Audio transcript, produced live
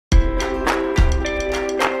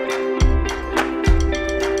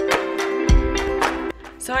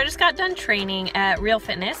So I just got done training at Real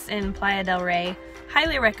Fitness in Playa del Rey.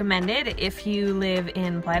 Highly recommended if you live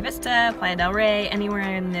in Playa Vista, Playa del Rey,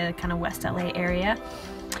 anywhere in the kind of West LA area.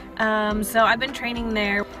 So I've been training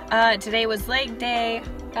there. Today was leg day.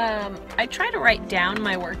 I try to write down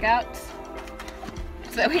my workouts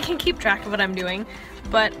so that we can keep track of what I'm doing.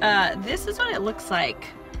 But this is what it looks like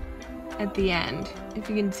at the end, if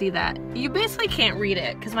you can see that. You basically can't read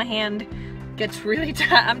it because my hand gets really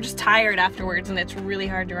I'm just tired afterwards and it's really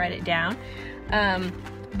hard to write it down.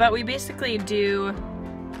 But we basically do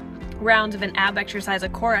rounds of an ab exercise, a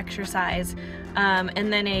core exercise,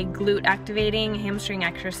 and then a glute activating hamstring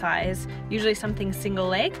exercise, usually something single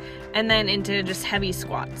leg, and then into just heavy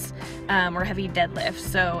squats or heavy deadlifts.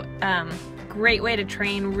 So great way to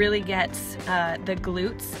train, really gets the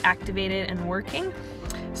glutes activated and working.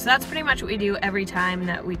 So that's pretty much what we do every time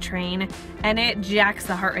that we train, and it jacks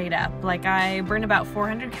the heart rate up. Like, I burn about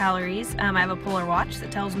 400 calories. I have a Polar watch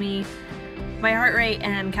that tells me my heart rate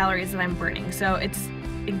and calories that I'm burning. So it's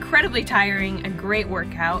incredibly tiring, a great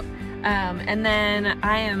workout. And then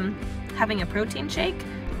I am having a protein shake.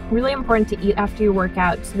 Really important to eat after your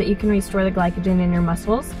workout so that you can restore the glycogen in your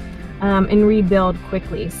muscles and rebuild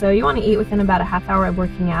quickly. So you want to eat within about a half hour of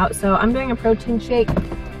working out. So I'm doing a protein shake,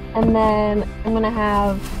 and then I'm gonna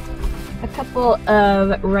have a couple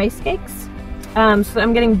of rice cakes. So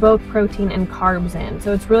I'm getting both protein and carbs in.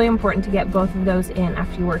 So it's really important to get both of those in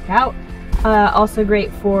after you work out. Also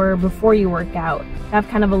great for before you work out. Have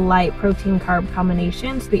kind of a light protein carb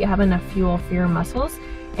combination so that you have enough fuel for your muscles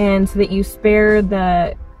and so that you spare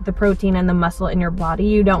the protein and the muscle in your body.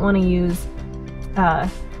 You don't want to use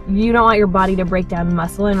you don't want your body to break down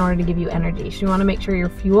muscle in order to give you energy. So you want to make sure you're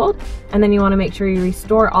fueled, and then you want to make sure you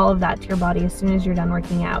restore all of that to your body as soon as you're done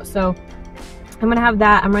working out. So I'm gonna have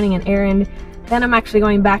that. I'm running an errand. Then I'm actually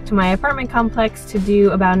going back to my apartment complex to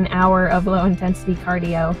do about an hour of low intensity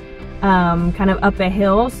cardio, kind of up a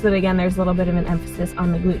hill, so that again there's a little bit of an emphasis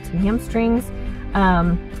on the glutes and hamstrings.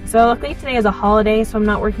 So luckily today is a holiday, so I'm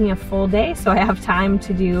not working a full day, so I have time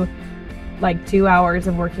to do like 2 hours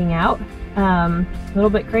of working out. A little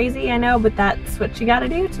bit crazy, I know, but that's what you gotta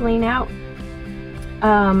do to lean out.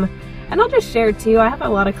 And I'll just share too, I have a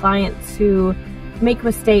lot of clients who make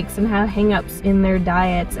mistakes and have hang-ups in their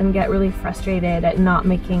diets and get really frustrated at not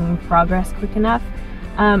making progress quick enough.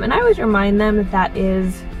 And I always remind them that that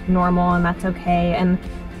is normal and that's okay, and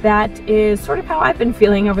that is sort of how I've been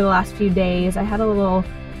feeling over the last few days. I had a little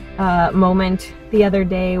moment the other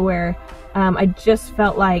day where I just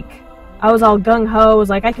felt like I was all gung-ho,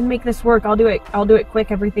 was like, I can make this work, I'll do it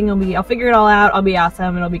quick, I'll figure it all out, I'll be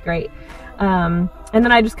awesome, it'll be great. And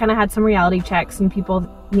then I just kind of had some reality checks, and people,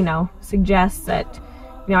 you know, suggest that,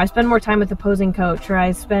 you know, I spend more time with the posing coach, or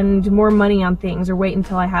I spend more money on things, or wait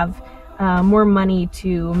until I have more money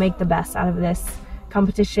to make the best out of this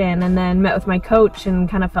competition. And then met with my coach and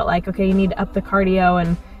kind of felt like, okay, you need to up the cardio,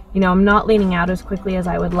 and, you know, I'm not leaning out as quickly as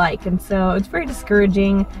I would like. And so it's very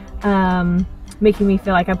discouraging, making me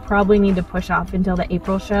feel like I probably need to push off until the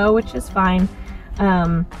April show, which is fine.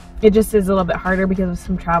 It just is a little bit harder because of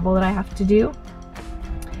some travel that I have to do.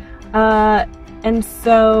 And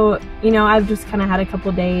so, you know, I've just kind of had a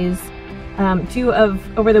couple days,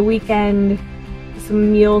 over the weekend,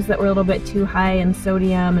 some meals that were a little bit too high in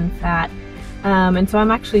sodium and fat. And so I'm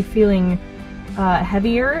actually feeling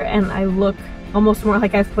heavier, and I look almost more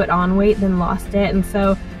like I've put on weight than lost it. And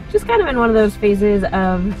so just kind of in one of those phases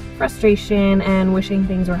of frustration and wishing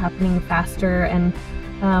things were happening faster, and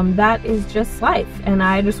that is just life. And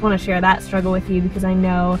I just want to share that struggle with you because I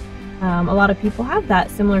know a lot of people have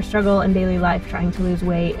that similar struggle in daily life trying to lose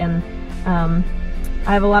weight, and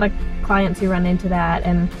I have a lot of clients who run into that,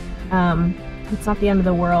 and it's not the end of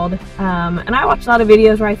the world. And I watch a lot of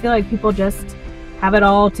videos where I feel like people just have it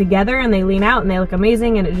all together and they lean out and they look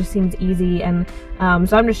amazing and it just seems easy. And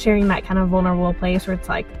so I'm just sharing that kind of vulnerable place where it's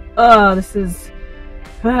like, oh, this is,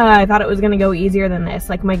 I thought it was going to go easier than this.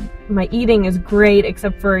 Like my eating is great,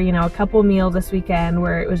 except for, you know, a couple meals this weekend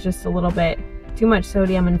where it was just a little bit too much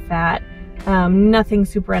sodium and fat. Nothing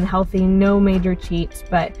super unhealthy, no major cheats,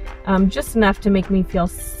 but just enough to make me feel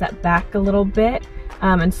set back a little bit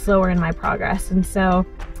and slower in my progress. And so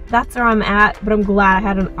that's where I'm at, but I'm glad I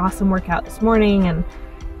had an awesome workout this morning, and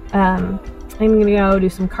I'm going to go do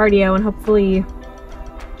some cardio, and hopefully,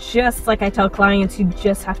 just like I tell clients, you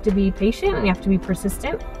just have to be patient and you have to be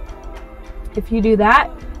persistent. If you do that,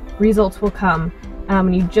 results will come,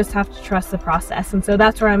 and you just have to trust the process. And so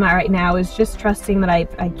that's where I'm at right now, is just trusting that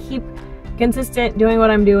I keep consistent doing what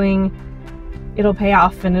I'm doing, it'll pay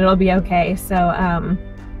off and it'll be okay. So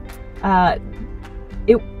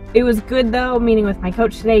it was good though, meeting with my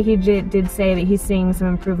coach today. He did say that he's seeing some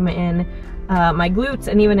improvement in my glutes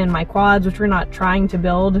and even in my quads, which we're not trying to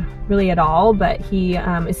build really at all, but he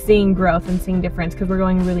is seeing growth and seeing difference because we're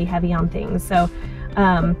going really heavy on things. So,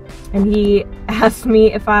 and he asked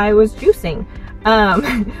me if I was juicing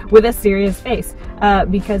with a serious face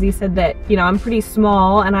because he said that, you know, I'm pretty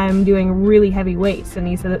small and I'm doing really heavy weights, and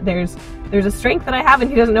he said that there's a strength that I have and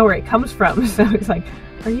he doesn't know where it comes from. So he's like,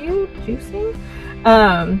 are you juicing?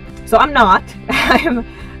 So I'm not. I'm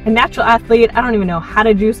a natural athlete. I don't even know how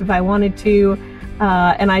to juice if I wanted to,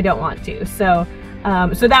 and I don't want to. So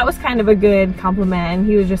so that was kind of a good compliment. And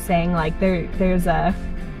he was just saying, like, there's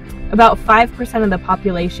about 5% of the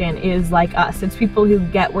population is like us. It's people who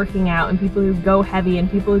get working out and people who go heavy and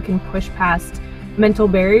people who can push past mental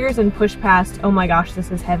barriers and push past, oh my gosh,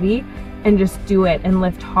 this is heavy, and just do it and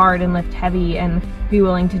lift hard and lift heavy and be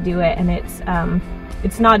willing to do it. And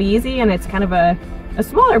it's not easy, and it's kind of a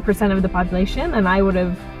smaller percent of the population than I would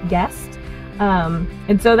have guessed.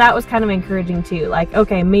 And so that was kind of encouraging too. Like,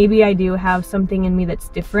 okay, maybe I do have something in me that's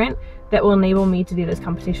different that will enable me to do this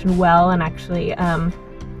competition well and actually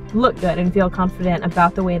look good and feel confident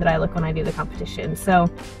about the way that I look when I do the competition. So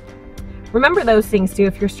remember those things too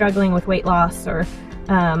if you're struggling with weight loss or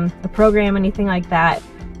a program, anything like that.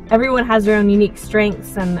 Everyone has their own unique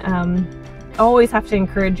strengths, and always have to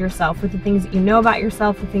encourage yourself with the things that you know about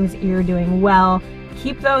yourself, the things that you're doing well.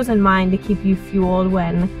 Keep those in mind to keep you fueled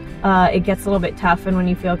when it gets a little bit tough and when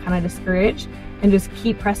you feel kind of discouraged, and just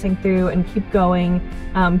keep pressing through and keep going,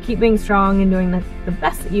 keep being strong and doing the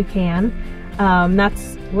best that you can.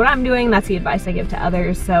 That's what I'm doing. That's the advice I give to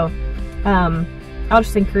others. So I'll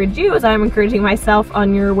just encourage you, as I'm encouraging myself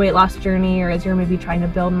on your weight loss journey, or as you're maybe trying to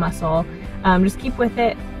build muscle, just keep with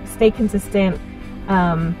it, stay consistent,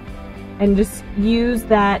 and just use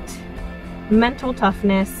that mental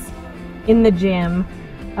toughness in the gym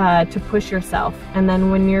to push yourself. And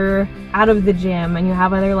then when you're out of the gym and you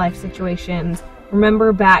have other life situations,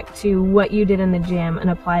 remember back to what you did in the gym and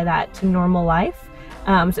apply that to normal life.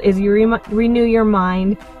 So as you renew your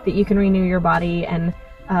mind, that you can renew your body and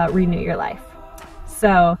renew your life.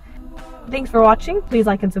 So thanks for watching. Please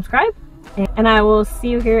like and subscribe, and I will see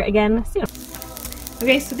you here again soon.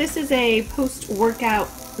 Okay, so this is a post-workout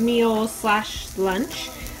meal / lunch.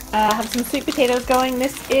 I have some sweet potatoes going.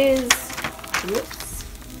 This is, whoops,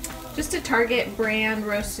 just a Target brand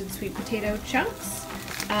roasted sweet potato chunks.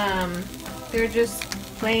 They're just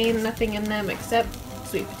plain, nothing in them except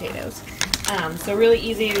sweet potatoes. So really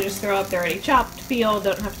easy to just throw up. They're already chopped, peeled,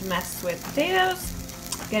 don't have to mess with potatoes.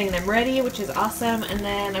 Getting them ready, which is awesome. And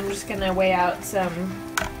then I'm just gonna weigh out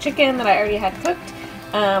some chicken that I already had cooked.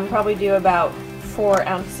 Probably do about 4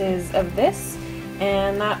 ounces of this,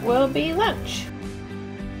 and that will be lunch.